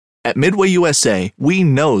At Midway USA, we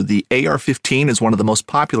know the AR-15 is one of the most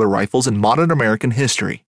popular rifles in modern American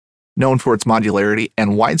history. Known for its modularity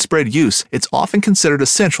and widespread use, it's often considered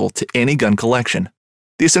essential to any gun collection.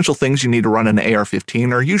 The essential things you need to run an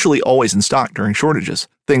AR-15 are usually always in stock during shortages,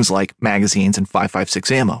 things like magazines and 5.56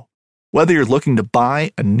 ammo. Whether you're looking to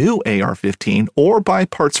buy a new AR-15 or buy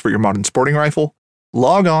parts for your modern sporting rifle,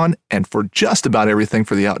 log on and for just about everything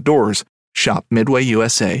for the outdoors, shop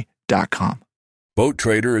MidwayUSA.com. Boat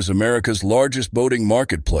Trader is America's largest boating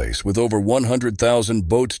marketplace with over 100,000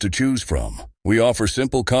 boats to choose from. We offer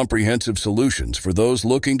simple, comprehensive solutions for those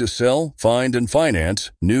looking to sell, find, and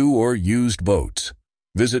finance new or used boats.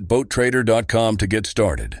 Visit BoatTrader.com to get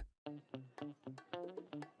started.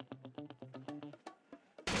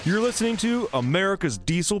 You're listening to America's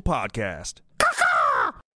Diesel Podcast.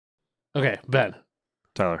 Okay, Ben.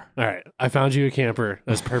 Tyler. All right, I found you a camper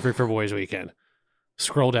that's perfect for boys' weekend.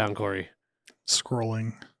 Scroll down, Corey.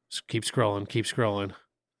 Scrolling. Just keep scrolling. Keep scrolling.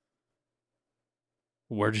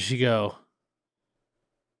 Where did she go?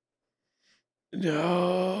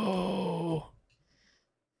 No.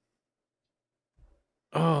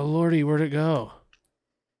 Oh, Lordy, where'd it go?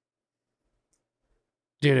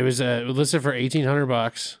 Dude, it was listed for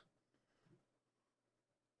 $1,800.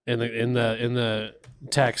 In the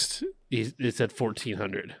text, it said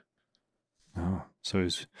 $1,400. Oh, so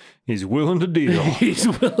he's willing to deal. He's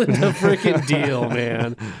willing to freaking deal,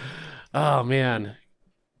 man. Oh man,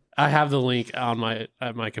 I have the link on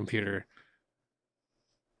my computer.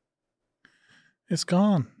 It's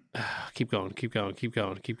gone. Keep going, keep going, keep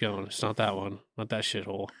going, keep going. It's not that one, not that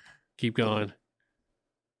shithole. Keep going.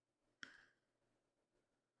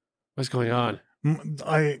 What's going on?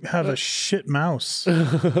 I have a shit mouse.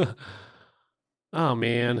 Oh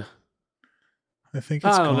man, I think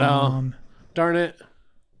it's I don't gone. know. Darn it.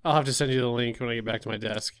 I'll have to send you the link when I get back to my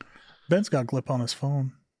desk. Ben's got Glip on his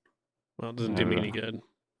phone. Well, it doesn't do me any good.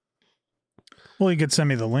 Well, you could send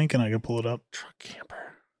me the link and I could pull it up. Truck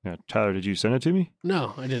camper. Yeah, Tyler, did you send it to me?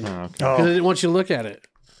 No, I didn't. Oh, okay. Because I didn't want you to look at it.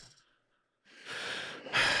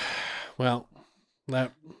 Well,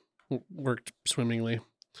 that worked swimmingly.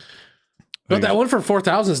 But that one for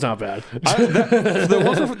 4,000 is not bad. The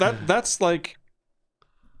one for, that's like,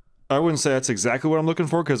 I wouldn't say that's exactly what I'm looking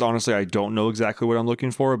for, because honestly, I don't know exactly what I'm looking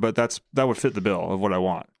for, but that would fit the bill of what I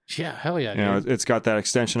want. Yeah, hell yeah. You know, it's got that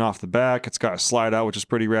extension off the back. It's got a slide out, which is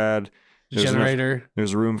pretty rad. Generator.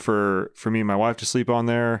 There's room for me and my wife to sleep on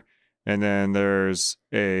there. And then there's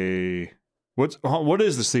what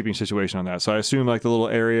is the sleeping situation on that? So I assume like the little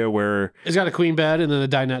area where It's got a queen bed, and then the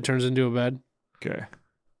dinette turns into a bed. okay.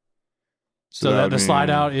 So the slide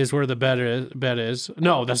out is where the bed is.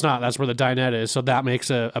 No, that's not. That's where the dinette is. So that makes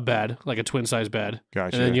a bed, like a twin size bed.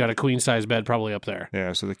 Gotcha. And then you got a queen size bed probably up there.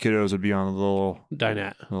 Yeah, so the kiddos would be on the little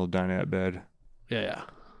Dinette. bed. Yeah.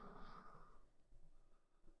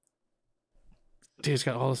 Dude, it's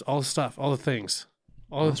got all the stuff, all the things.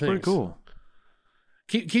 That's pretty cool.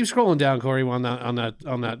 Keep scrolling down, Corey, on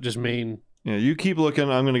that just main. Yeah, you keep looking.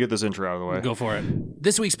 I'm going to get this intro out of the way. Go for it.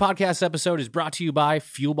 This week's podcast episode is brought to you by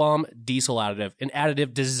Fuel Bomb Diesel Additive, an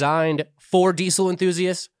additive designed for diesel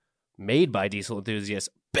enthusiasts, made by diesel enthusiasts.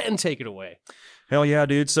 Ben, take it away. Hell yeah,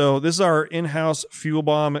 dude. So this is our in-house Fuel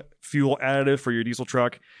Bomb fuel additive for your diesel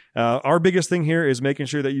truck. Our biggest thing here is making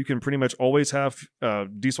sure that you can pretty much always have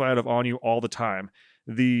diesel additive on you all the time.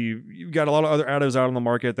 You've got a lot of other additives out on the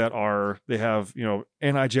market they have,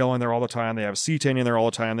 anti-gel in there all the time. They have cetane in there all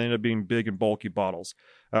the time. They end up being big and bulky bottles.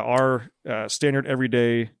 Our standard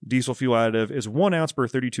everyday diesel fuel additive is 1 ounce per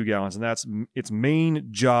 32 gallons. And that's its main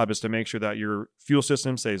job is to make sure that your fuel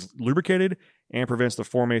system stays lubricated and prevents the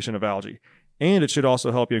formation of algae. And it should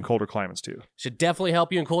also help you in colder climates too. Should definitely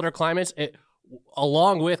help you in colder climates.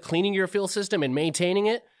 Along with cleaning your fuel system and maintaining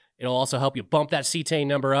it, it'll also help you bump that cetane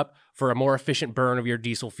number up for a more efficient burn of your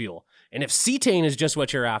diesel fuel. And if cetane is just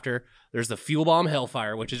what you're after, there's the Fuel Bomb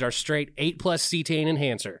Hellfire, which is our straight 8+ cetane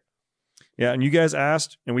enhancer. Yeah, and you guys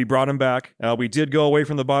asked, and we brought them back. We did go away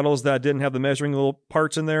from the bottles that didn't have the measuring little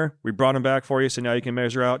parts in there. We brought them back for you, so now you can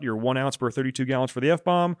measure out your 1 ounce per 32 gallons for the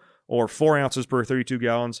F-Bomb or 4 ounces per 32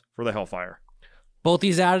 gallons for the Hellfire. Both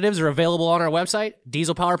these additives are available on our website,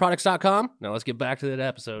 dieselpowerproducts.com. Now let's get back to that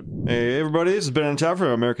episode. Hey, everybody. This is Ben and Chad from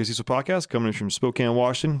America's Diesel Podcast, coming in from Spokane,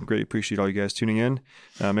 Washington. Greatly appreciate all you guys tuning in.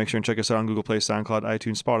 Make sure and check us out on Google Play, SoundCloud,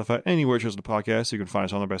 iTunes, Spotify, anywhere you listen to podcasts. You can find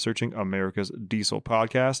us on there by searching America's Diesel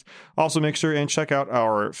Podcast. Also, make sure and check out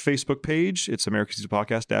our Facebook page. It's America's Diesel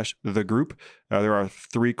Podcast - the group. There are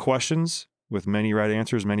 3 questions with many right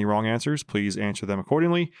answers, many wrong answers. Please answer them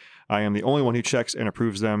accordingly. I am the only one who checks and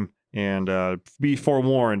approves them. And be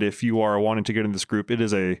forewarned, if you are wanting to get in this group, it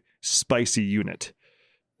is a spicy unit.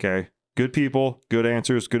 Okay? Good people, good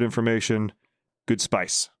answers, good information, good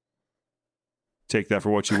spice. Take that for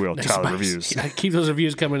what you will. Nice Tyler spice. Reviews. Yeah, keep those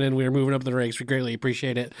reviews coming in. We are moving up the ranks. We greatly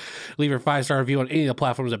appreciate it. Leave your 5-star review on any of the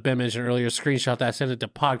platforms that Ben mentioned earlier. Screenshot that. Send it to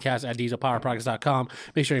podcast@dieselpowerproducts.com.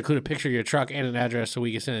 Make sure to include a picture of your truck and an address so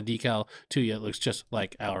we can send a decal to you. It looks just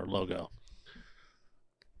like our logo.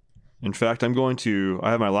 In fact, I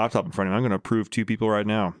have my laptop in front of me. I'm going to approve 2 people right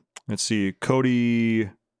now. Let's see. Cody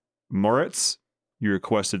Moritz, you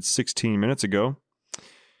requested 16 minutes ago.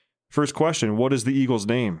 First question, what is the Eagle's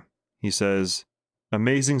name? He says,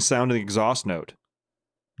 amazing sounding exhaust note.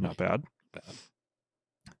 Not bad.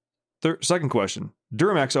 Second question,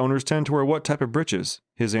 Duramax owners tend to wear what type of breeches?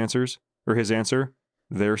 His answer,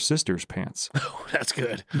 their sister's pants. Oh, that's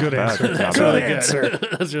good. Good Not answer. bad. That's Not really bad. good.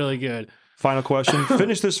 That's really good. Final question,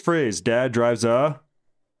 finish this phrase. Dad drives a,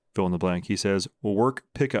 fill in the blank. He says, work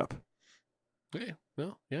pickup. Okay.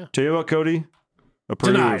 Well, yeah. Tell you what, Cody,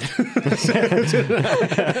 approved.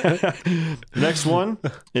 Next one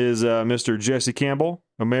is Mr. Jesse Campbell.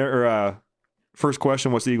 First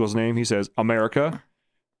question, what's the Eagle's name? He says, America.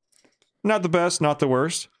 Not the best, not the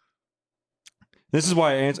worst. This is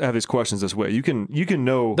why I have these questions this way. You can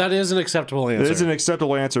know That is an acceptable answer. it is an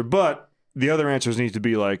acceptable answer, but the other answers need to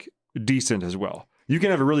be like decent as well. You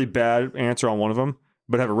can have a really bad answer on one of them,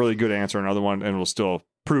 but have a really good answer on another one, and it'll still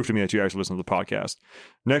prove to me that you actually listen to the podcast.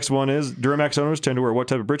 Next one is Duramax owners tend to wear what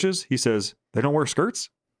type of breeches? He says they don't wear skirts.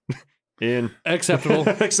 Acceptable.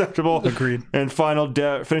 Acceptable. Agreed. And final,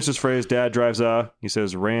 finish this phrase. Dad drives a. He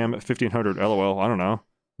says Ram 1500. LOL. I don't know.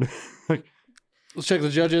 Let's check the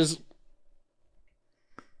judges.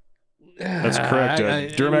 That's correct.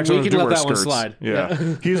 Duramax we owners can do let wear that one skirts. slide. Yeah.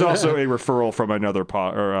 He's also a referral from another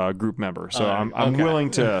group member, so I'm okay.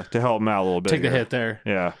 willing to help him out a little bit. Take the here. hit there.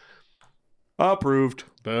 Yeah. Approved.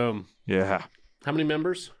 Boom. Yeah. How many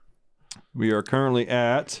members? We are currently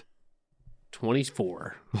at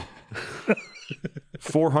 24.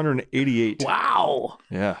 488. Wow.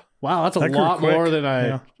 Yeah. Wow, that's a That grew lot quick. more than I.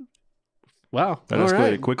 Yeah. Wow. That All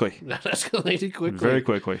escalated right. quickly. That escalated quickly. Very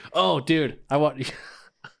quickly. Oh, dude, I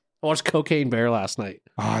watched Cocaine Bear last night.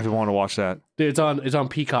 Oh, I want to watch that. Dude, it's on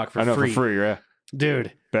Peacock for I know, free. for free, yeah.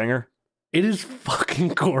 Dude, Banger. it is fucking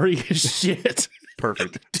gory as shit.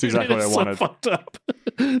 Perfect. That's Dude, exactly what I it's wanted. So fucked up.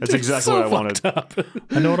 That's exactly what I wanted. Up.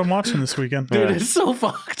 I know what I'm watching this weekend. Dude, Yeah. it's so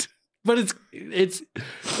fucked. But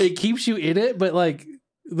it keeps you in it, but like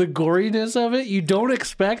the goriness of it, you don't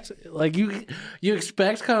expect, like you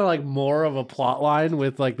expect kind of like more of a plot line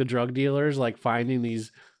with like the drug dealers like finding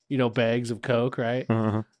these, bags of coke, right?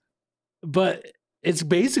 Uh-huh. But it's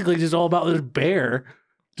basically just all about this bear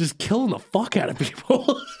just killing the fuck out of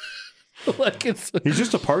people. Like He's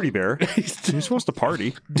just a party bear. He just wants to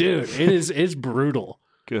party. dude, it's brutal.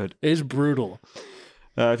 Good. It's brutal.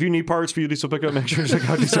 If you need parts for your diesel pickup, make sure to check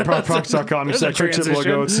out dieselpowerproducts.com. Your There's a section chip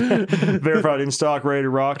logos, transition. verified in stock, ready to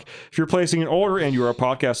rock. If you're placing an order and you're a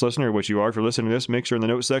podcast listener, which you are, if you're listening to this, make sure in the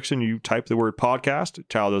notes section you type the word podcast,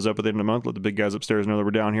 tally those up at the end of the month. Let the big guys upstairs know that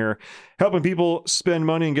we're down here helping people spend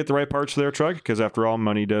money and get the right parts for their truck, because after all,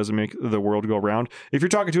 money does make the world go round. If you're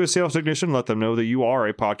talking to a sales technician, let them know that you are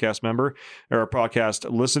a podcast member or a podcast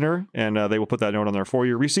listener, and they will put that note on there for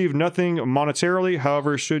you. Receive nothing monetarily.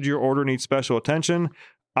 However, should your order need special attention,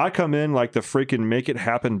 I come in like the freaking make it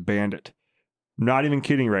happen bandit. Not even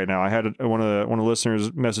kidding right now. I had one of the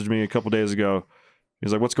listeners message me a couple days ago.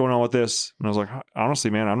 He's like, what's going on with this? And I was like, honestly,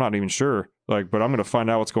 man, I'm not even sure. Like, but I'm going to find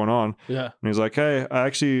out what's going on. Yeah. And he's like, hey,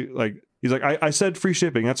 he's like, I said free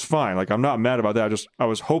shipping. That's fine. Like, I'm not mad about that. I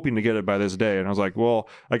was hoping to get it by this day. And I was like, well,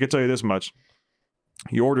 I can tell you this much.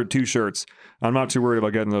 You ordered 2 shirts. I'm not too worried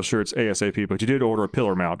about getting those shirts ASAP, but you did order a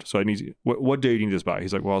pillar mount. So I need what day do you need this by?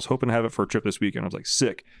 He's like, well, I was hoping to have it for a trip this weekend. I was like,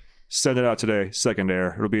 sick. Send it out today, second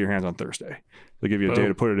air. It'll be in your hands on Thursday. They'll give you a day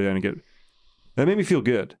to put it in and get. That made me feel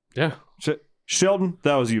good. Yeah. Sheldon,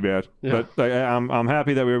 that was you bad. Yeah. But I'm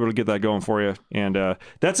happy that we were able to get that going for you. And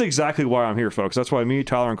that's exactly why I'm here, folks. That's why me,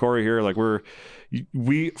 Tyler, and Corey here, like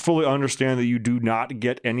we fully understand that you do not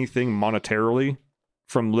get anything monetarily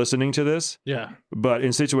from listening to this. Yeah. But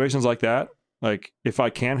in situations like that, like if I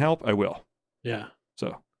can help, I will. Yeah.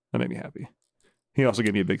 So that made me happy. He also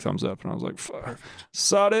gave me a big thumbs up, and I was like, fuck.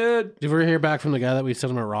 Solid. Did we ever hear back from the guy that we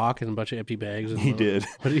sent him a rock and a bunch of empty bags? He did.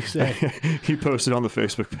 What did he say? He posted on the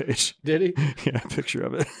Facebook page. Did he? Yeah, a picture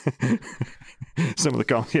of it. Some of the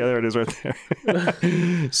comments. Yeah, there it is right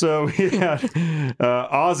there. So we had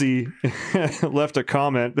Ozzy left a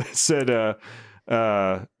comment that said,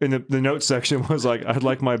 in the notes section was like, I'd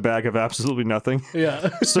like my bag of absolutely nothing. Yeah.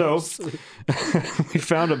 So we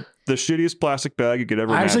found the shittiest plastic bag you could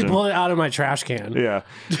ever I imagine. actually pulled it out of my trash can. Yeah.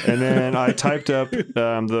 And then I typed up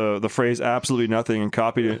the phrase absolutely nothing and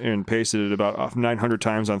copied it and pasted it about 900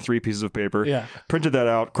 times on 3 pieces of paper. Yeah. Printed that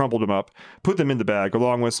out, crumpled them up, put them in the bag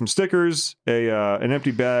along with some stickers, an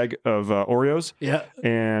empty bag of Oreos, Yeah.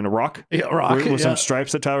 and a rock. Yeah, rock. With yeah. some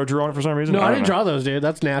stripes that Tyler drew on it for some reason. No, I don't didn't know. draw those, dude.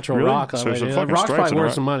 That's natural Really? rock. So some Dude. fucking Rock's stripes probably on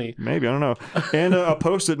worth it. some money. Maybe, I don't know. And a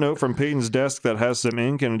post-it note from Peyton's desk that has some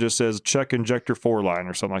ink and it just says check injector 4 line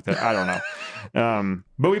or something like that. I don't know.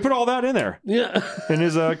 But we put all that in there Yeah. in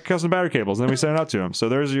his custom battery cables, and then we sent it out to him. So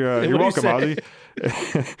there's your you're What'd welcome, he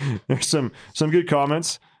Ozzy. There's some good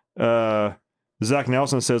comments. Zach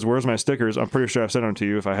Nelson says, "Where's my stickers? I'm pretty sure I've sent them to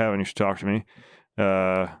you. If I haven't, you should talk to me."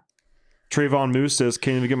 Trayvon Moose says,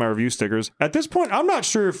 "Can't even get my review stickers." At this point, I'm not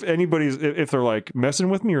sure if anybody's if they're like messing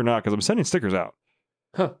with me or not because I'm sending stickers out.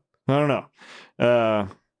 Huh. I don't know.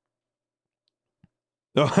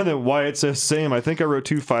 Oh, and then Wyatt says, "Same. I think I wrote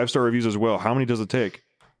 2 5-star reviews as well. How many does it take?"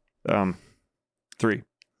 3.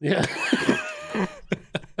 Yeah.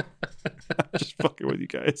 Just fucking with you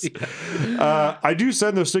guys. I do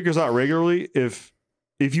send those stickers out regularly. If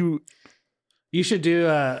you, You should do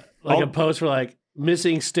a post for like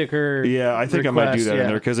missing sticker. yeah, I think I might do request, that in yeah.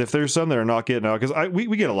 there because if there's some that are not getting out, because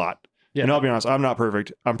we get a lot. Yeah. And I'll be honest, I'm not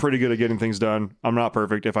perfect. I'm pretty good at getting things done. I'm not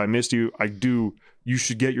perfect. If I missed you, you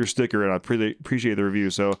should get your sticker, and I appreciate the review.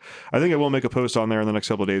 So I think I will make a post on there in the next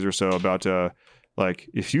couple of days or so about like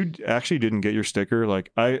if you actually didn't get your sticker,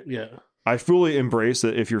 like I fully embrace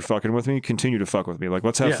that if you're fucking with me, continue to fuck with me. Like,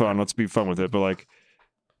 let's have fun. Let's be fun with it. But like,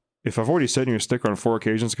 if I've already sent you a sticker on 4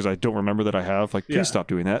 occasions because I don't remember that I have, like, please stop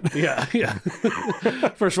doing that. Yeah. Yeah.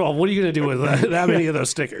 First of all, what are you going to do with that many of those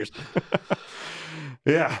stickers?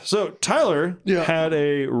 Yeah. So Tyler had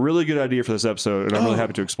a really good idea for this episode, and I'm really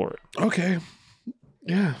happy to explore it. Okay.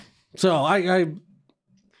 Yeah. So I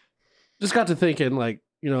just got to thinking, like,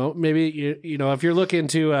 maybe, if you're looking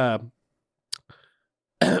to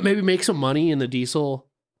maybe make some money in the diesel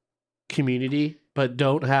community, but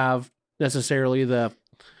don't have necessarily the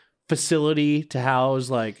facility to house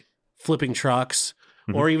like flipping trucks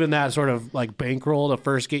or even that sort of like bankroll to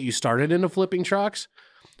first get you started into flipping trucks,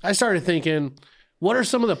 I started thinking, what are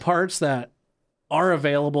some of the parts that are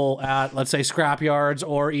available at, let's say, scrap yards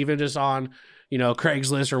or even just on,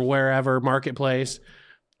 Craigslist or wherever marketplace?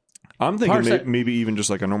 I'm thinking maybe even just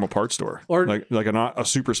like a normal part store, or like not a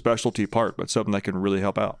super specialty part, but something that can really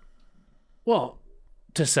help out. Well,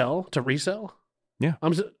 to resell. Yeah,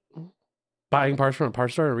 I'm buying parts from a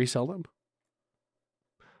parts store to resell them.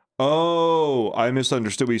 Oh, I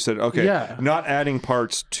misunderstood what you said. Okay, yeah, not adding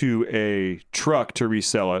parts to a truck to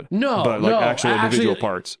resell it. No, but like actual individual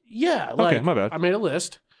parts. Yeah, okay, my bad. I made a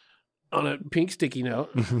list on a pink sticky note.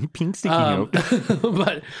 Pink sticky note.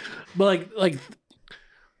 but like.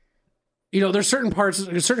 There's certain parts,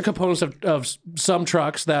 certain components of some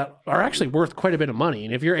trucks that are actually worth quite a bit of money.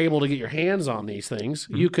 And if you're able to get your hands on these things,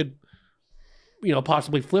 you could,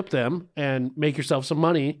 possibly flip them and make yourself some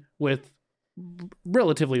money with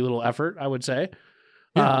relatively little effort, I would say.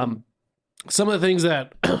 Yeah. Some of the things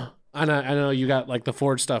that, I know you got like the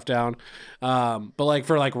Ford stuff down, but like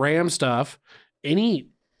for like Ram stuff,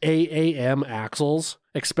 any AAM axles,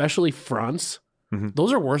 especially fronts,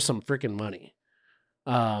 those are worth some freaking money.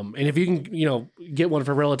 And if you can, get one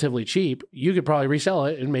for relatively cheap, you could probably resell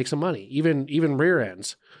it and make some money, even rear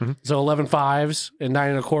ends. So 11.5s and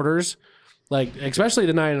 9.25s, like especially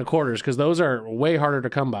the 9.25s, because those are way harder to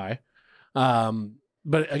come by.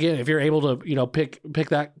 But again, if you're able to, pick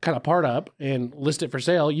that kind of part up and list it for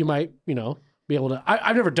sale, you might, be able to.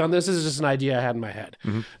 I've never done this. This is just an idea I had in my head.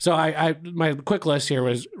 So my quick list here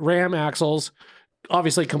was Ram axles.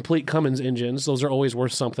 Obviously, complete Cummins engines. Those are always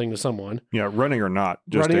worth something to someone. Yeah, running or not.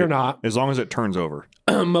 Or not. As long as it turns over.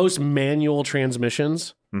 Most manual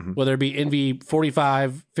transmissions, whether it be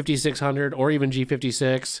NV45, 5600, or even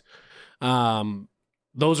G56,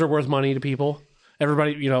 those are worth money to people.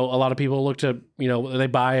 Everybody, a lot of people look to, they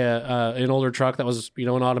buy an older truck that was, an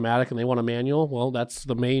automatic and they want a manual. Well, that's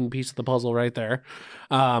the main piece of the puzzle right there.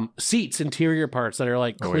 Seats, interior parts that are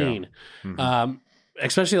like clean.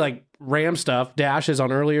 Especially like Ram stuff, dashes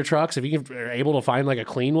on earlier trucks. If you are able to find like a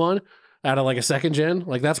clean one out of like a second gen,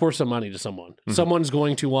 like that's worth some money to someone. Someone's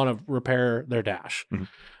going to want to repair their dash.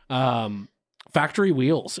 Factory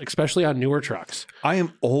wheels, especially on newer trucks. I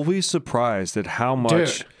am always surprised at how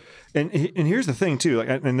much. And here's the thing too. Like,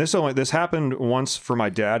 and this happened once for my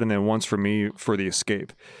dad, and then once for me for the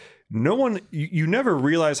Escape. No one, you never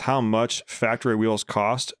realize how much factory wheels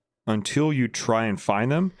cost until you try and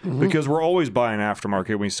find them, because we're always buying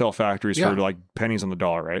aftermarket. We sell factories for like pennies on the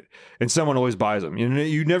dollar, right? And someone always buys them.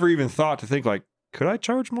 You never even thought to think like, could I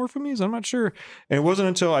charge more from these? I'm not sure. And it wasn't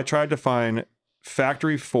until I tried to find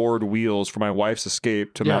factory Ford wheels for my wife's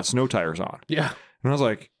Escape to mount snow tires on. Yeah. And I was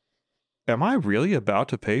like, am I really about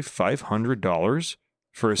to pay $500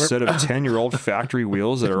 for a set of 10-year-old factory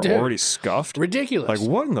wheels that are Dude, already scuffed? Ridiculous. Like,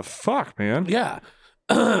 what in the fuck, man? Yeah.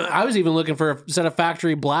 I was even looking for a set of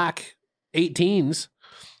factory black 18s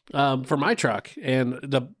for my truck, and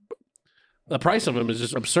the price of them is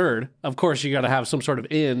just absurd. Of course, you got to have some sort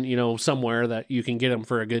of somewhere that you can get them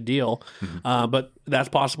for a good deal. But that's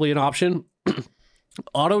possibly an option.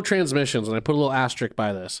 Auto transmissions, and I put a little asterisk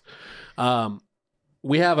by this.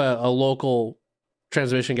 We have a local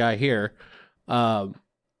transmission guy here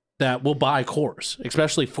that will buy cores,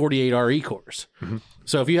 especially 48 RE cores.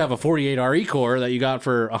 So if you have a 48 RE core that you got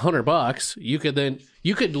for $100,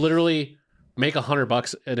 you could literally make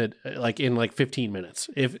 $100 in 15 minutes.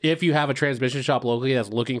 If you have a transmission shop locally that's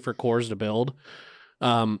looking for cores to build,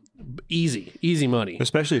 easy money.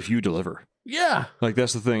 Especially if you deliver. Yeah. Like,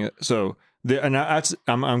 that's the thing. So,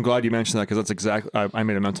 I'm glad you mentioned that, because that's exactly, I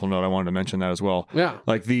made a mental note. I wanted to mention that as well. Yeah.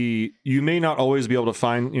 Like, you may not always be able to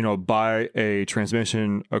find, buy a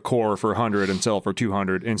transmission, a core for 100 and sell for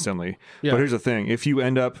 200 instantly. Yeah. But here's the thing. If you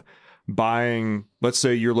end up buying, let's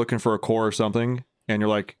say you're looking for a core or something, and you're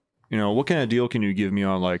like, what kind of deal can you give me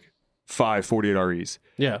on like 5 48 REs?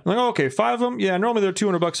 Yeah. I'm like, oh, okay, 5 of them. Yeah. Normally they're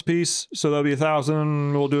 $200 a piece. So that'll be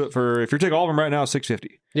 $1,000. We'll do it for, if you take all of them right now,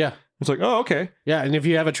 $650. Yeah. It's like, oh, okay. Yeah, and if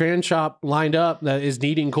you have a trans shop lined up that is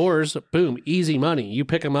needing cores, boom, easy money. You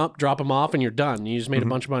pick them up, drop them off, and you're done. You just made a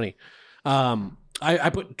bunch of money. I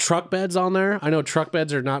put truck beds on there. I know truck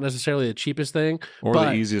beds are not necessarily the cheapest thing. Or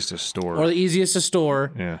the easiest to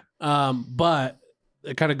store. Yeah. Yeah. But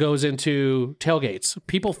it kind of goes into tailgates.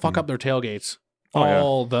 People fuck up their tailgates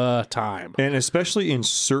all the time. And especially in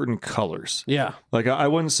certain colors. Yeah. Like, I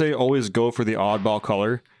wouldn't say always go for the oddball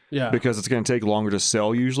color. Yeah. Because it's going to take longer to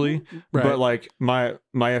sell usually. Right. But like my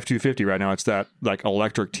F-250 right now, it's that like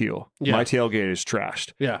electric teal. Yeah. My tailgate is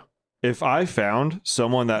trashed. Yeah. If I found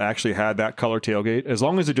someone that actually had that color tailgate, as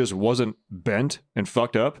long as it just wasn't bent and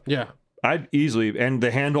fucked up, Yeah. I'd easily, and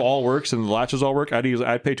the handle all works and the latches all work, I'd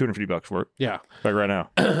pay $250 for it. Yeah. Like right now.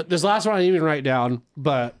 This last one I didn't even write down,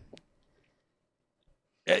 but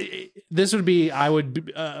this would be, I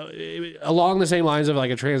would, along the same lines of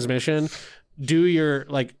like a transmission, do your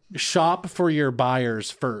shop for your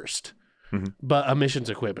buyers first, but emissions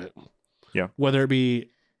equipment. Yeah. Whether it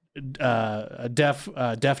be a def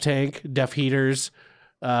tank, def heaters,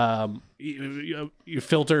 your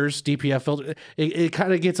filters, DPF filter. It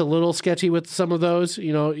kind of gets a little sketchy with some of those.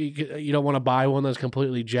 You don't want to buy one that's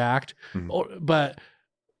completely jacked, but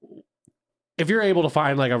if you're able to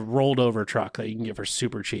find like a rolled over truck that you can get for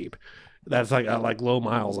super cheap, that's like low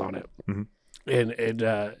miles on it.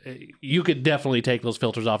 And you could definitely take those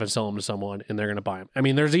filters off and sell them to someone, and they're going to buy them. I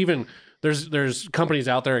mean, there's companies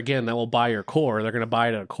out there again that will buy your core. They're going to buy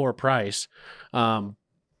it at a core price,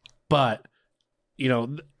 but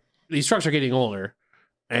these trucks are getting older,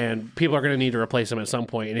 and people are going to need to replace them at some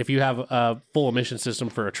point. And if you have a full emission system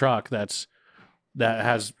for a truck that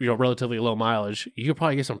has relatively low mileage, you could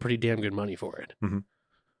probably get some pretty damn good money for it.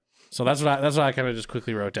 So that's what I kind of just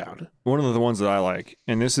quickly wrote down. One of the ones that I like,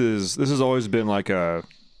 and this has always been like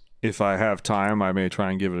if I have time, I may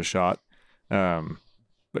try and give it a shot.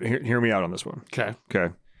 But hear me out on this one.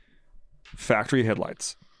 Okay. Factory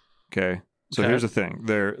headlights. Okay. So here's the thing.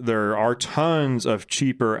 There are tons of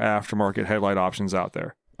cheaper aftermarket headlight options out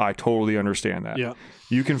there. I totally understand that. Yeah.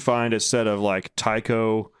 You can find a set of like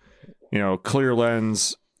Tyco, clear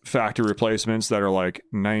lens factory replacements that are like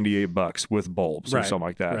 $98 with bulbs or something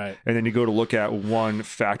like that. Right. And then you go to look at one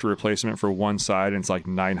factory replacement for one side and it's like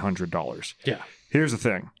 $900. Yeah. Here's the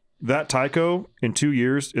thing. That Tyco, in 2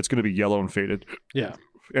 years, it's going to be yellow and faded. Yeah.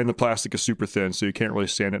 And the plastic is super thin, so you can't really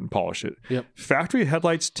sand it and polish it. Yep. Factory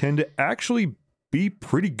headlights tend to actually be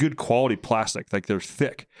pretty good quality plastic. Like, they're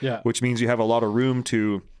thick. Yeah. Which means you have a lot of room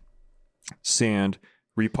to sand,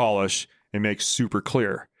 repolish, and make super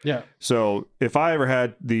clear. Yeah. So if I ever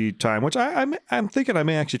had the time, which I'm thinking I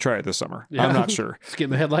may actually try it this summer. Yeah. I'm not sure. Just get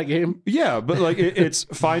in the headlight game. Yeah, but like it's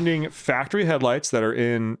finding factory headlights that are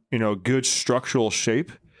in, good structural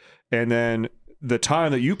shape. And then the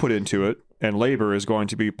time that you put into it and labor is going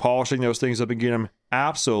to be polishing those things up and getting them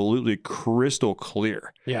absolutely crystal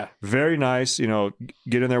clear. Yeah. Very nice.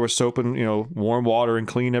 Get in there with soap and, warm water and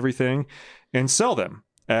clean everything and sell them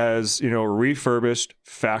as, refurbished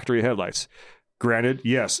factory headlights. Granted,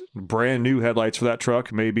 yes, brand new headlights for that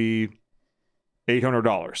truck may be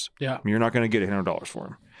 $800. Yeah. You're not going to get $800 for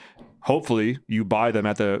them. Hopefully you buy them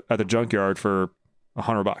at the junkyard for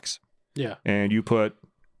 $100. Yeah. And you put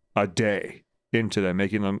a day into them,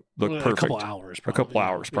 making them look perfect. A couple hours, A couple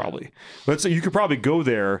hours, probably. But so you could probably go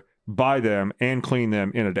there, buy them, and clean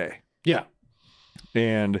them in a day. Yeah.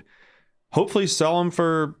 And hopefully sell them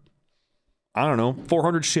for, I don't know,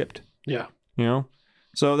 400 shipped. Yeah. You know?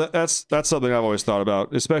 So that's something I've always thought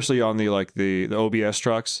about, especially on the the OBS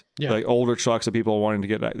trucks, like older trucks that people are wanting to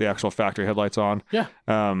get the actual factory headlights on. Yeah.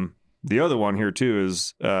 The other one here too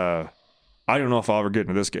is I don't know if I'll ever get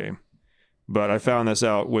into this game, but I found this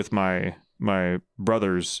out with my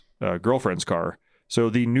brother's girlfriend's car. So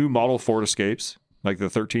the new model Ford Escapes, like the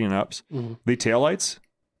 13 and ups, the taillights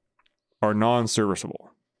are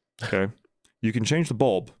non-serviceable. Okay. You can change the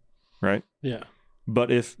bulb, right? Yeah.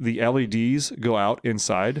 But if the LEDs go out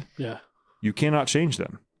inside, you cannot change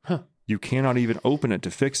them. Huh. You cannot even open it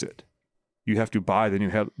to fix it. You have to buy the new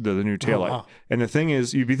new taillight. Wow. And the thing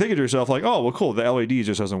is, you'd be thinking to yourself like, oh, well, cool. The LED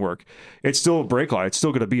just doesn't work. It's still a brake light. It's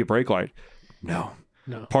still going to be a brake light. No.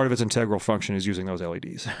 Part of its integral function is using those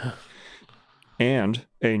LEDs. And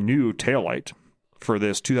a new taillight for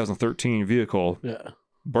this 2013 vehicle. Yeah.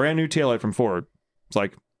 Brand new taillight from Ford. It's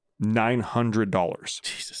like $900.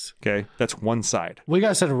 Jesus. Okay. That's one side. We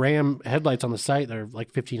got a set of Ram headlights on the site. They're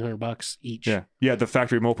like $1,500 each. Yeah. Yeah. The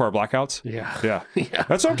factory Mopar blackouts. Yeah. Yeah. Yeah.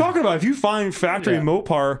 That's what I'm talking about. If you find factory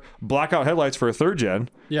Mopar blackout headlights for a 3rd gen.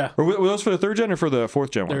 Yeah. Or were those for the 3rd gen or for the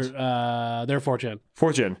 4th gen ones? They're 4th gen.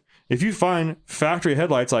 4th gen. If you find factory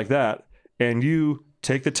headlights like that and you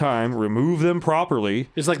take the time, remove them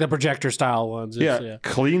properly. It's like the projector style ones.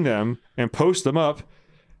 Clean them and post them up.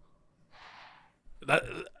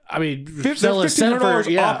 I mean,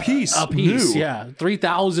 $1,500 a piece. A piece, new. yeah.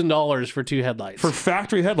 $3,000 for 2 headlights. For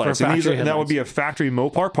factory headlights. And that would be a factory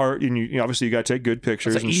Mopar part. And you obviously you got to take good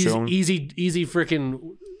pictures and show them. Easy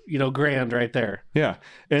freaking, grand right there. Yeah.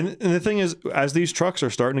 And the thing is, as these trucks are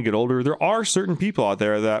starting to get older, there are certain people out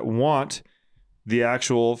there that want the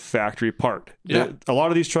actual factory part. Yeah. A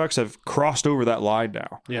lot of these trucks have crossed over that line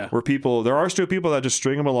now. Yeah. Where there are still people that just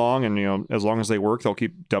string them along and, as long as they work, they'll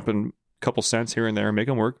keep dumping couple cents here and there and make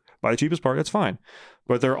them work. Buy the cheapest part, that's fine.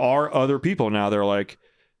 But there are other people now that are like,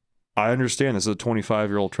 I understand this is a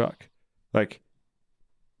 25-year-old truck. Like,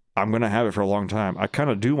 I'm going to have it for a long time. I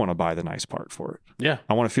kind of do want to buy the nice part for it. Yeah.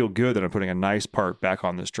 I want to feel good that I'm putting a nice part back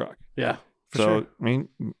on this truck. Yeah. Sure. I mean,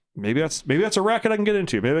 maybe that's a racket I can get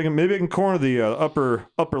into. Maybe I can corner the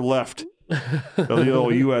upper left of the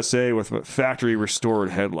old USA with factory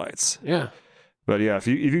restored headlights. Yeah. But yeah, if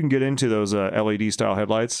you can get into those LED style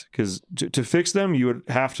headlights, because to fix them, you would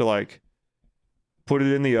have to put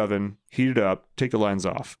it in the oven, heat it up, take the lens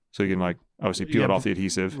off, so you can obviously peel it off the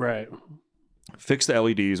adhesive. Right. Fix the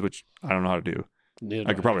LEDs, which I don't know how to do.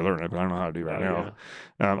 I could probably learn it, but I don't know how to do right now.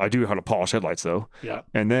 Yeah. I do know how to polish headlights though. Yeah.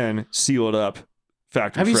 And then seal it up,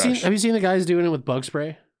 factory fresh. Have you seen the guys doing it with bug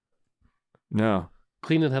spray? No.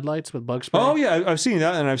 Cleaning headlights with bug spray? Oh yeah, I've seen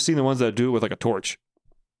that, and I've seen the ones that do it with a torch.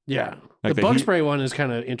 Yeah. Like the bug spray one is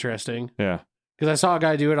kind of interesting. Yeah. Because I saw a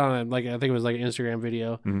guy do it on I think it was like an Instagram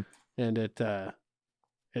video, and it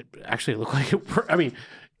actually looked like it. I mean,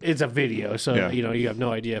 it's a video, so you have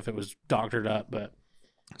no idea if it was doctored up. But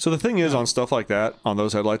so the thing is, on stuff like that, on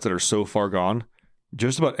those headlights that are so far gone,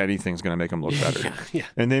 just about anything's going to make them look better. Yeah.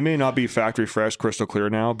 And they may not be factory fresh, crystal clear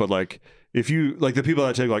now, but if you the people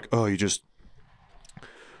that take you just,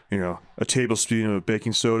 a tablespoon of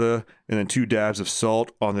baking soda and then 2 dabs of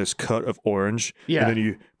salt on this cut of orange. Yeah. And then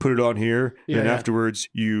you put it on here. Yeah, and afterwards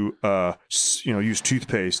you, use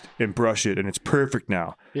toothpaste and brush it and it's perfect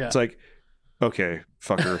now. Yeah. It's like, okay,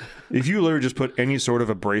 fucker. If you literally just put any sort of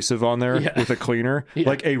abrasive on there with a cleaner,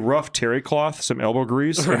 like a rough terry cloth, some elbow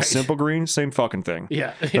grease, and Simple Green, same fucking thing.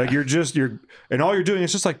 Yeah. And all you're doing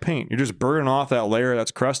is just like paint. You're just burning off that layer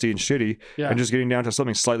that's crusty and shitty and just getting down to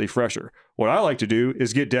something slightly fresher. What I like to do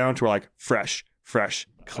is get down to fresh,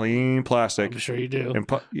 clean plastic. I'm sure you do. And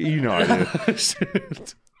I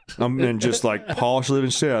do. And just polish the living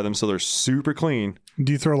shit out of them so they're super clean.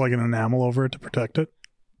 Do you throw an enamel over it to protect it?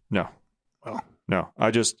 No. Well, no.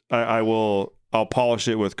 I'll polish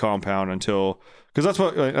it with compound until, because that's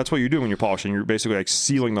what you do when you're polishing. You're basically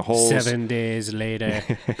sealing the holes. 7 days later.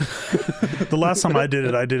 The last time I did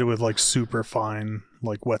it with super fine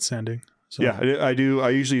wet sanding. So. Yeah, I do.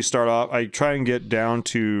 I usually start off. I try and get down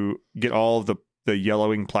to get all of the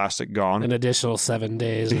yellowing plastic gone. An additional 7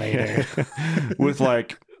 days later. With I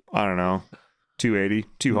don't know, 280,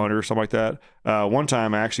 200 or something like that. One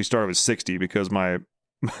time I actually started with 60 because my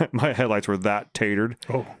headlights were that tatered.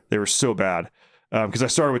 Oh, they were so bad. Because I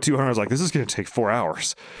started with 200, I was like, this is going to take 4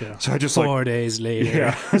 hours. Yeah. So I just 4 days later.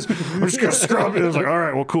 Yeah, I'm just going to scrub it. I was like, all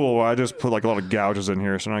right, well, cool. Well, I just put a lot of gouges in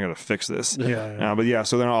here, so now I got to fix this. Yeah. But yeah,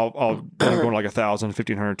 so then I'll go to 1,000,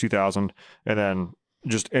 1,500, 2,000, and then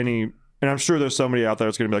just any and I'm sure there's somebody out there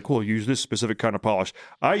that's going to be like, cool, use this specific kind of polish.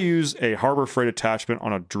 I use a Harbor Freight attachment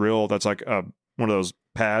on a drill that's like one of those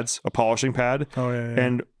pads, a polishing pad,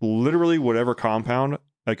 and literally whatever compound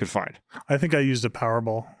I could find. I think I used a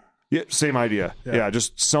Powerball. Yeah, same idea. Yeah,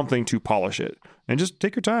 just something to polish it. And just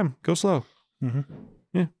take your time. Go slow.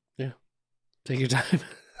 Yeah. Take your time.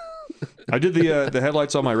 I did the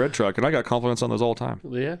headlights on my red truck, and I got compliments on those all the time.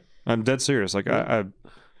 Yeah. I'm dead serious. Like I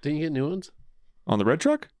Didn't you get new ones? on the red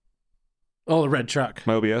truck, Oh, the red truck.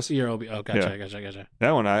 my OBS. Your OB. Oh, gotcha, Yeah. gotcha.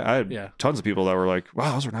 That one, I had Yeah. tons of people that were like,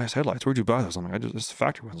 "Wow, those are nice headlights. Where'd you buy those?" I'm like, "It's the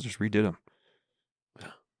factory ones. I just redid them."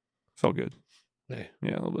 Felt good. Hey.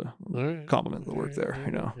 Yeah, a little bit All right. compliment the work there,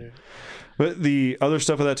 you know. Yeah. But the other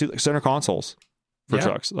stuff of that too, like center consoles for Yeah.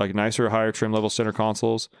 trucks, like nicer, higher trim level center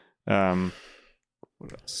consoles.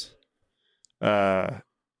 What else?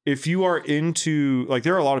 If you are into, like,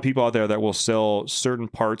 there are a lot of people out there that will sell certain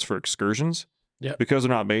parts for excursions, Yep. because they're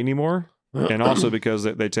not made anymore, and also because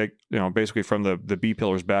they take, you know, basically from the B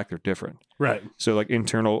pillars back, they're different. Right. So like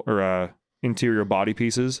internal or interior body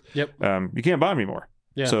pieces, Yep. you can't buy them anymore.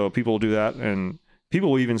 Yeah. So people will do that, and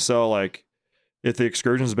people will even sell, like, if the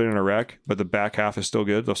excursion's been in a wreck, but the back half is still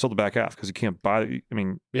good, they'll sell the back half because you can't buy it. I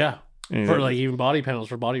mean, Yeah. you For know, like even body panels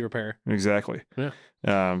for body repair. exactly.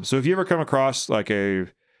 Yeah. So if you ever come across like a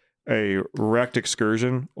wrecked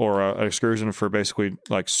excursion or an excursion for basically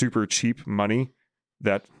like super cheap money,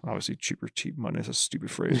 that obviously cheap money is a stupid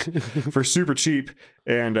phrase, for super cheap,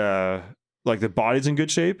 and like the body's in good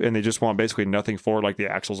shape and they just want basically nothing for it, like the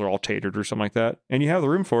axles are all tatered or something like that, and you have the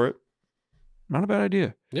room for it, not a bad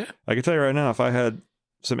idea. Yeah. I can tell you right now, if I had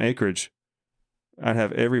some acreage, I'd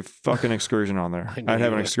have every fucking excursion on there. I know I'd you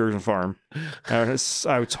have an would. excursion farm. I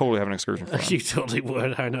would totally have an excursion farm. You totally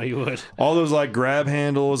would. I know you would. All those like grab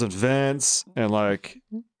handles and vents and like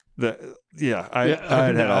the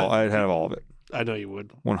I'd have all of it. I know you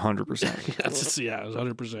would. 100%. It's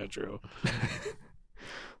 100% true.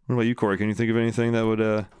 What about you, Corey? Can you think of anything that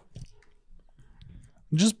would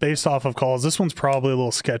Just based off of calls, this one's probably a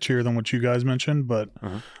little sketchier than what you guys mentioned, but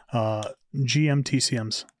GM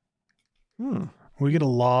TCMs. We get a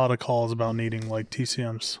lot of calls about needing like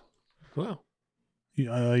TCMs. Wow.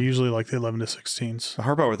 Usually like the 11 to 16s. the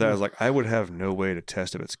hard part with that is like I would have no way to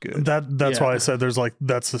test if it's good. That's Yeah. why I said there's like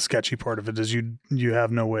that's the sketchy part of it is you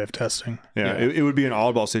have no way of testing. Yeah, it would be an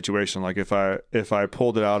oddball situation. Like if I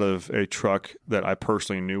pulled it out of a truck that I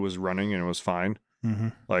personally knew was running and it was fine. Mm-hmm.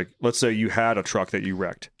 Like let's say you had a truck that you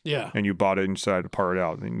wrecked Yeah. and you bought it and decided to part it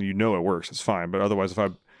out, and you know it works, it's fine. But otherwise, if I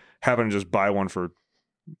happen to just buy one for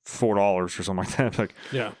 $4 or something like that, like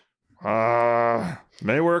Yeah.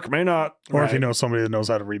 may work, may not. Or if you know somebody that knows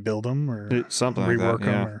how to rebuild them or Something like rework that.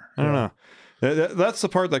 them. Yeah. Or, I don't know. That's the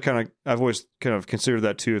part that kind of I've always kind of considered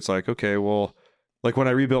that too. It's like, okay, well, like when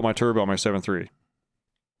I rebuilt my turbo on my 7.3,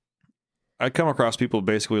 I come across people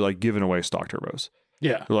basically like giving away stock turbos.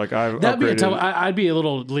 Yeah. They're like, I've That'd be a upgraded. tough. I'd be a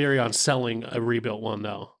little leery on selling a rebuilt one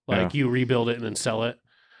though. Like you rebuild it and then sell it,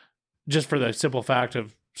 just for the simple fact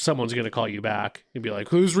of someone's going to call you back and be like,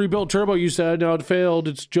 "Who's rebuilt turbo? You said no, it failed.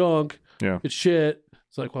 It's junk. Yeah. It's shit."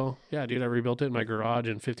 It's like, well, yeah, dude, I rebuilt it in my garage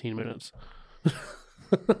in 15 minutes,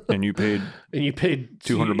 And you paid and you paid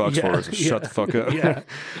 $200 for it. So shut the fuck up. Yeah,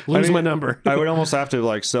 lose mean, my number. I would almost have to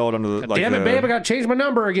like sell it under the like. Damn it, babe! I got to change my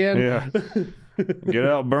number again. Yeah. Get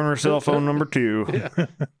out burner cell phone number 2.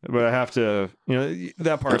 But I have to, you know,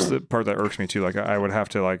 that part's the part that irks me too. Like I would have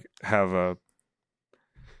to like have a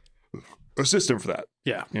system for that.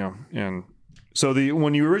 Yeah. You know, and so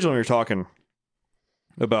when you originally were talking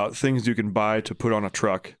about things you can buy to put on a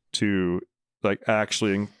truck to like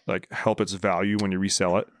actually like help its value when you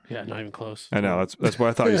resell it. Yeah, not even close. I know that's what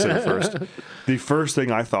I thought you said at first. The first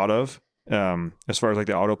thing I thought of, as far as like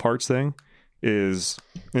the auto parts thing, is,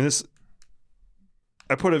 and this,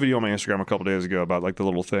 I put a video on my Instagram a couple days ago about like the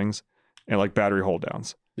little things and like battery hold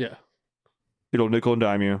downs. Yeah. It'll nickel and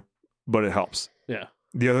dime you, but it helps. Yeah.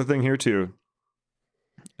 The other thing here too,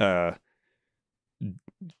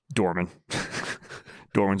 Dorman.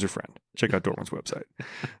 Dorman's your friend. Check out Dorman's website.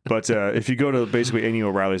 But if you go to basically any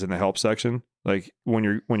O'Reilly's in the help section, like when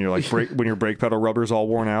you're like when your brake pedal rubber's all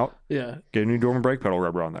worn out, Yeah. get a new Dorman brake pedal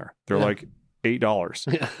rubber on there. They're like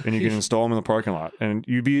 $8, Yeah. and you can install them in the parking lot. And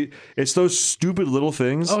it's those stupid little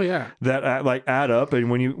things Oh yeah. that add up.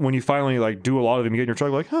 And when you finally like do a lot of them, you get in your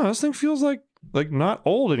truck like, huh, this thing feels like not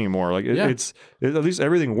old anymore. Like at least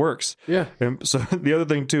everything works. Yeah. And so the other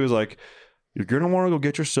thing too is like, you're gonna want to go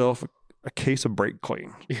get yourself a case of brake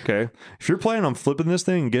clean. Okay, if you're planning on flipping this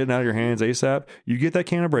thing and getting it out of your hands ASAP, you get that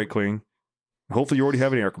can of brake clean. Hopefully, you already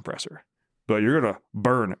have an air compressor. but you're gonna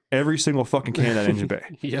burn every single fucking can in that engine bay.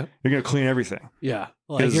 Yeah. You're gonna clean everything. Yeah.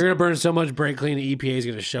 Like 'Cause- you're gonna burn so much brake clean, the EPA is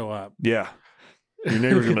gonna show up. Yeah. Your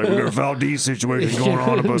neighbor's gonna be like, we got a Valdez situation going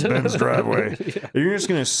on above Ben's driveway. Yeah. And you're just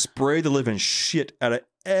gonna spray the living shit out of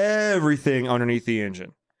everything underneath the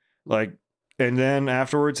engine. Like, and then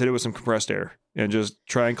afterwards hit it with some compressed air and just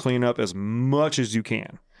try and clean up as much as you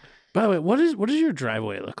can. By the way, what does your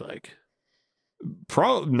driveway look like?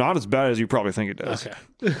 Probably not as bad as you probably think it does.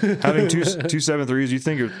 Okay. Having two 7.3s, you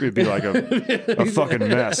think it'd be like a fucking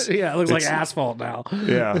mess. Yeah, it looks like It's- asphalt now.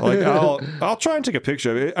 Yeah, like I'll try and take a picture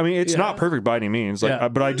of it. I mean, it's not perfect by any means. Like, Yeah.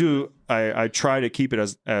 but I try to keep it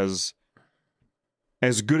as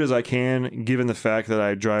good as I can, given the fact that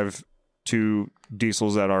I drive two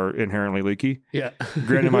diesels that are inherently leaky. Yeah.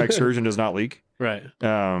 Granted, my Excursion does not leak, Right.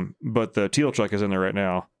 but the teal truck is in there right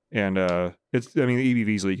now, and the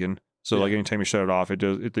EBV's leaking. So like anytime you shut it off, it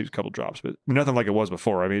leaks a couple drops, but nothing like it was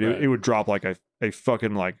before. I mean, Right. it would drop like a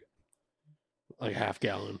fucking like. Like half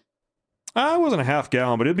gallon. It wasn't a half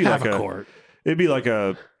gallon, but it'd be Half like a quart. It'd be like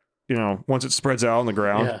a, once it spreads out on the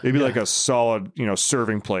ground, Yeah, it'd be yeah. like a solid,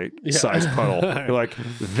 serving plate Yeah. size puddle. You're like,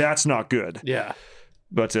 that's not good. Yeah.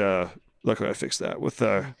 But luckily I fixed that with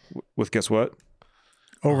guess what?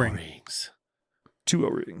 O-ring. Rings. 2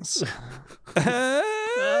 O-rings.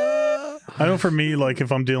 I know for me, like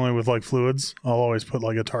if I'm dealing with like fluids, I'll always put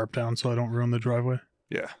like a tarp down so I don't ruin the driveway.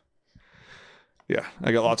 Yeah. Yeah.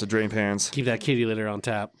 I got lots of drain pans. Keep that kitty litter on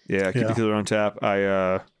tap. Yeah. Keep Yeah. the filler on tap. I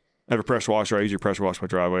have a pressure washer. I usually pressure wash my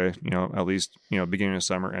driveway, at least, beginning of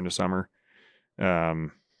summer, end of summer.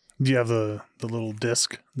 Do you have the little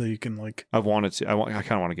disc that you can like I've wanted to. I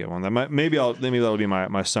kind of want to get one. Maybe that'll be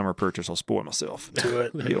my summer purchase. I'll spoil myself. do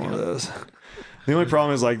it? Get one of those. The only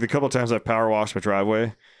problem is like the couple of times I power washed my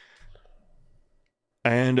driveway, I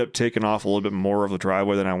end up taking off a little bit more of the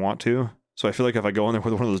driveway than I want to. So I feel like if I go in there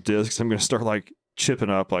with one of those discs, I'm going to start like chipping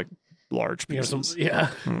up like large You have pieces. some, yeah.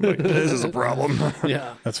 I'm like, this is a problem.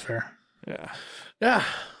 Yeah. That's fair. Yeah, Yeah.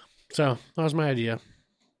 So that was my idea.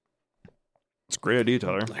 it's a great idea,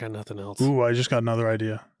 Tyler. I got nothing else. Ooh, I just got another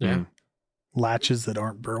idea. Yeah. Mm. Latches that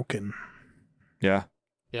aren't broken. Yeah,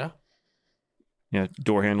 Yeah. yeah.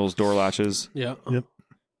 Door handles, door latches. Yeah.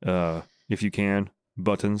 If you can,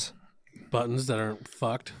 buttons, Buttons that aren't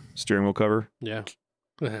fucked. steering wheel cover. Yeah.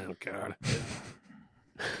 Oh God.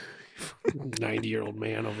 90-year-old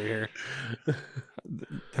man over here.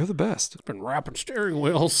 They're the best. Been wrapping steering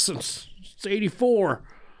wheels since 84.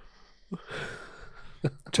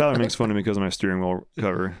 Tyler makes fun of me because of my steering wheel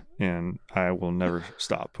cover, and I will never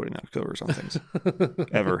stop putting out covers on things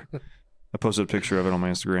ever. I posted a picture of it on my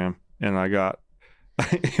Instagram, and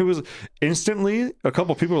it was instantly a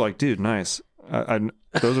couple people were like, "Dude, nice.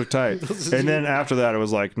 Those are tight." And then after that, it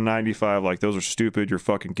was like 95. Like, those are stupid. You're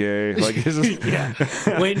fucking gay. Like, this is, Yeah.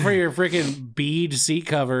 Waiting for your freaking bead seat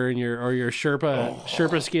cover and your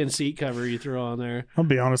Sherpa skin seat cover you throw on there. I'll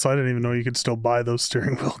be honest, I didn't even know you could still buy those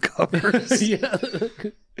steering wheel covers. Yeah.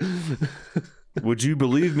 Would you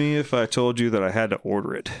believe me if I told you that I had to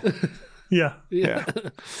order it? Yeah. Yeah.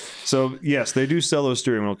 So yes, they do sell those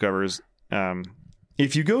steering wheel covers.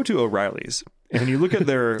 If you go to O'Reilly's and you look at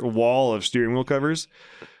their wall of steering wheel covers,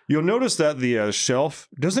 you'll notice that the shelf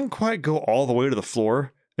doesn't quite go all the way to the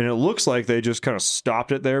floor, and it looks like they just kind of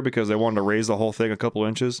stopped it there because they wanted to raise the whole thing a couple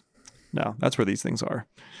inches. No, that's where these things are.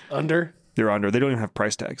 Under. They're under. They don't even have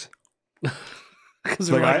price tags.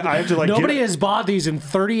 'Cause Like, they're I have to like. nobody get- has bought these in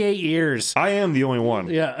 38 years. I am the only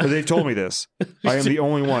one. Yeah. They've told me this. I am the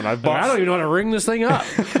only one. I've bought. I don't even know how to ring this thing up.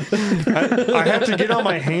 I have to get on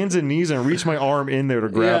my hands and knees and reach my arm in there to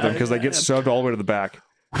grab Yeah. them because they get shoved all the way to the back.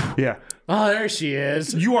 Yeah, Oh, there she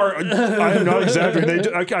is. you are. I am not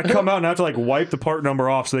exaggerating. I come out and I have to like wipe the part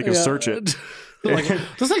number off so they can Yeah. search it. Like,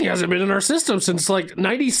 this thing hasn't been in our system since like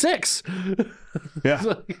 96. Yeah,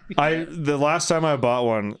 the last time I bought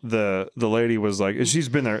one, the lady was like, she's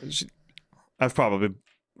been there.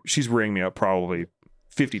 She's ringed me up probably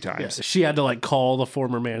 50 times. She had to like call the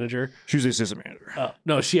former manager. She was the assistant manager.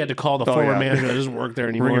 No, she had to call the former yeah. manager that doesn't work there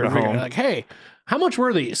Bring anymore. her and bring home. Like, hey, how much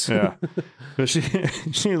were these? Yeah, but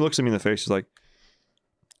she looks at me in the face. She's like,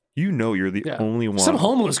 "You know, you're the Yeah. only one. Some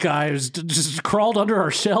homeless guy who's just crawled under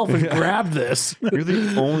our shelf and grabbed this. You're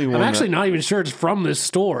the only one. I'm actually not even sure it's from this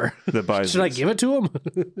store. that buys. Should I these." give it to him?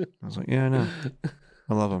 I was like, yeah, I know.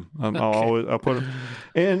 I love them. I'll put them.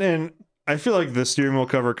 And I feel like the steering wheel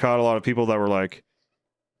cover caught a lot of people that were like,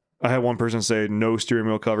 I had one person say no steering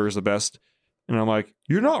wheel cover is the best. And I'm like,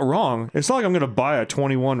 you're not wrong. It's not like I'm going to buy a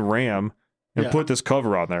 21 Ram and Yeah. put this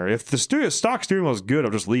cover on there. If the stock steering wheel is good,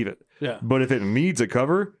 I'll just leave it. Yeah. But if it needs a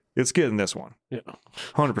cover, it's getting this one. Yeah.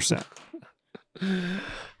 100%.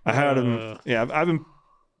 I had them. Yeah, I've been.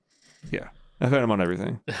 Yeah. I've had them on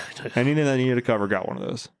everything. Anything that I needed to cover, got one of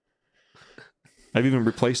those. I've even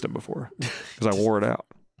replaced them before because I wore it out.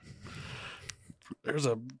 There's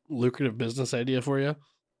a lucrative business idea for you.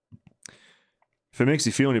 If it makes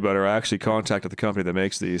you feel any better, I actually contacted the company that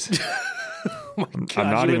makes these. I'm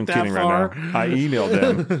not even kidding right now. I emailed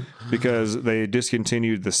them because they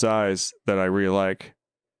discontinued the size that I really like.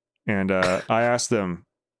 And I asked them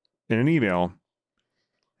in an email.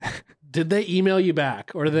 Did they email you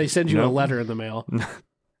back or did they send you a letter in the mail?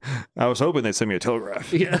 I was hoping they'd send me a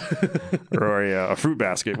telegraph. Yeah. Or a fruit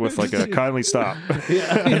basket with like a kindly stop.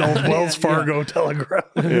 Yeah. An old Wells Fargo telegraph.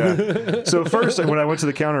 Yeah. So first, when I went to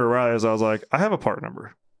the counter at Riley's, I was like, I have a part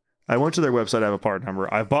number. I went to their website, I have a part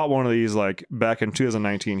number. I bought one of these like back in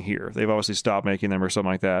 2019 here. They've obviously stopped making them or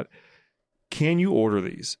something like that. Can you order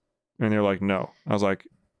these? And they're like, no. I was like,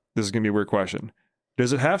 this is going to be a weird question.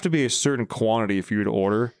 Does it have to be a certain quantity for you to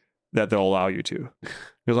order that they'll allow you to?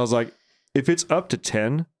 Because I was like, if it's up to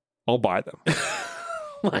 10, I'll buy them.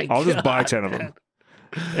 I'll just buy 10 of them.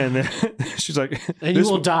 And then she's like, and you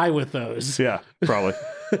will die with those. Yeah, probably.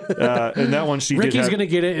 And that one Ricky's gonna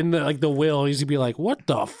get it in the will. He's gonna be like, "What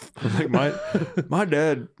the?" Like my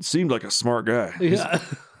dad seemed like a smart guy. Yeah.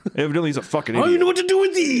 Evidently, he's a fucking I idiot. don't even know what to do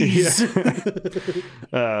with these.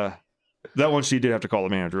 Yeah. That one she did have to call the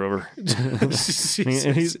manager over. And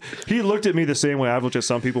he looked at me the same way I've looked at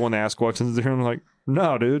some people when they ask questions. I'm like,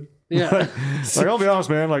 no, dude. Yeah. Like, I'll be honest,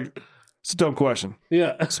 man. Like, it's a dumb question.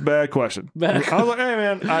 Yeah. It's a bad question. I was like, hey,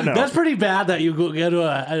 man, I know. That's pretty bad that you go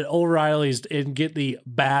to an O'Reilly's and get the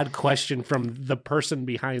bad question from the person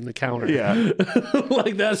behind the counter. Yeah.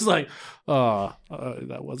 Like, that's like,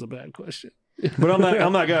 that was a bad question. But I'm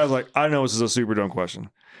that guy. I was like, I know this is a super dumb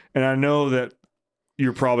question. And I know that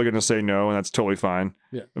you're probably going to say no, and that's totally fine.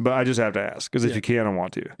 Yeah. But I just have to ask, because if you can, I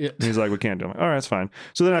want to. Yeah. And he's like, we can't do it. All right, that's fine.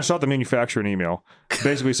 So then I shot the manufacturer an email,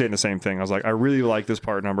 basically saying the same thing. I was like, I really like this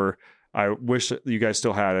part number. I wish that you guys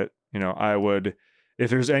still had it. You know, I would, if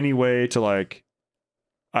there's any way to like,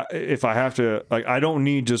 if I have to, like, I don't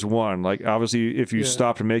need just one. Like, obviously, if you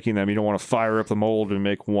stopped making them, you don't want to fire up the mold and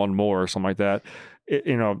make one more or something like that.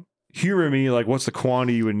 Humor me, like, what's the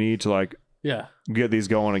quantity you would need to, like, get these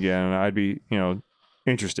going again? And I'd be,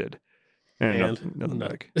 interested. And nothing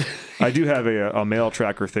back. I do have a mail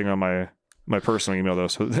tracker thing on my personal email, though,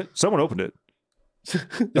 so someone opened it.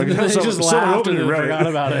 Like, they just laughed and forgot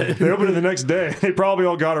about it. They opened it the next day. They probably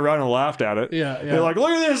all got around and laughed at it. Yeah. They're like,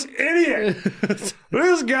 look at this idiot. Look at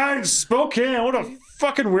this guy in Spokane. What a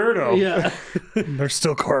fucking weirdo. Yeah. They're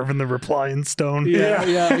still carving the reply in stone.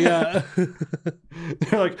 Yeah.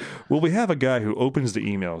 They're like, well, we have a guy who opens the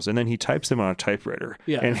emails and then he types them on a typewriter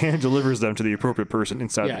and hand delivers them to the appropriate person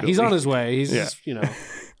inside the building. He's on his way. He's just,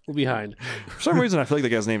 behind. For some reason, I feel like the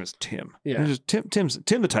guy's name is Tim. Yeah. Just Tim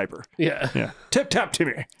the typer. Yeah. Tip tap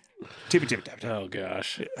Timmy. Timmy tap tap. Oh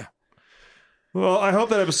gosh. Yeah. Well, I hope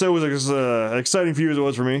that episode was as exciting for you as it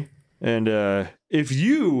was for me. And if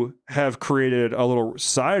you have created a little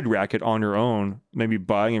side racket on your own, maybe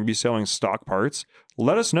buying and reselling stock parts,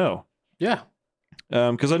 let us know. Yeah.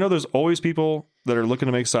 Because I know there's always people that are looking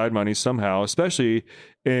to make side money somehow, especially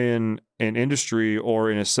in an industry or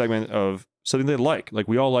in a segment of something they like. Like,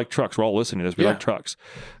 we all like trucks. We're all listening to this. We like trucks,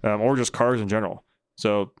 or just cars in general.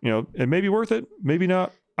 So, it may be worth it. Maybe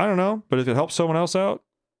not. I don't know. But if it helps someone else out,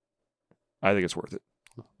 I think it's worth it.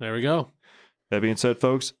 There we go. That being said,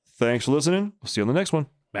 folks, thanks for listening. We'll see you on the next one.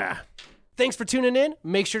 Thanks for tuning in.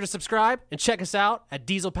 Make sure to subscribe and check us out at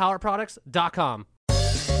dieselpowerproducts.com.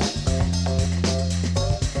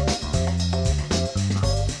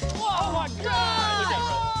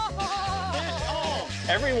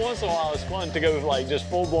 Every once in a while, it's fun to go like just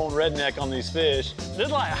full-blown redneck on these fish. This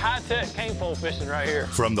is like high-tech cane pole fishing right here.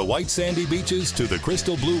 From the white sandy beaches to the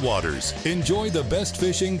crystal blue waters, enjoy the best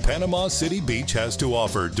fishing Panama City Beach has to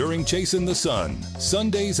offer during Chasing the Sun.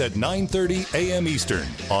 Sundays at 9:30 a.m. Eastern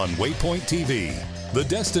on Waypoint TV, the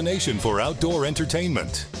destination for outdoor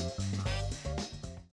entertainment.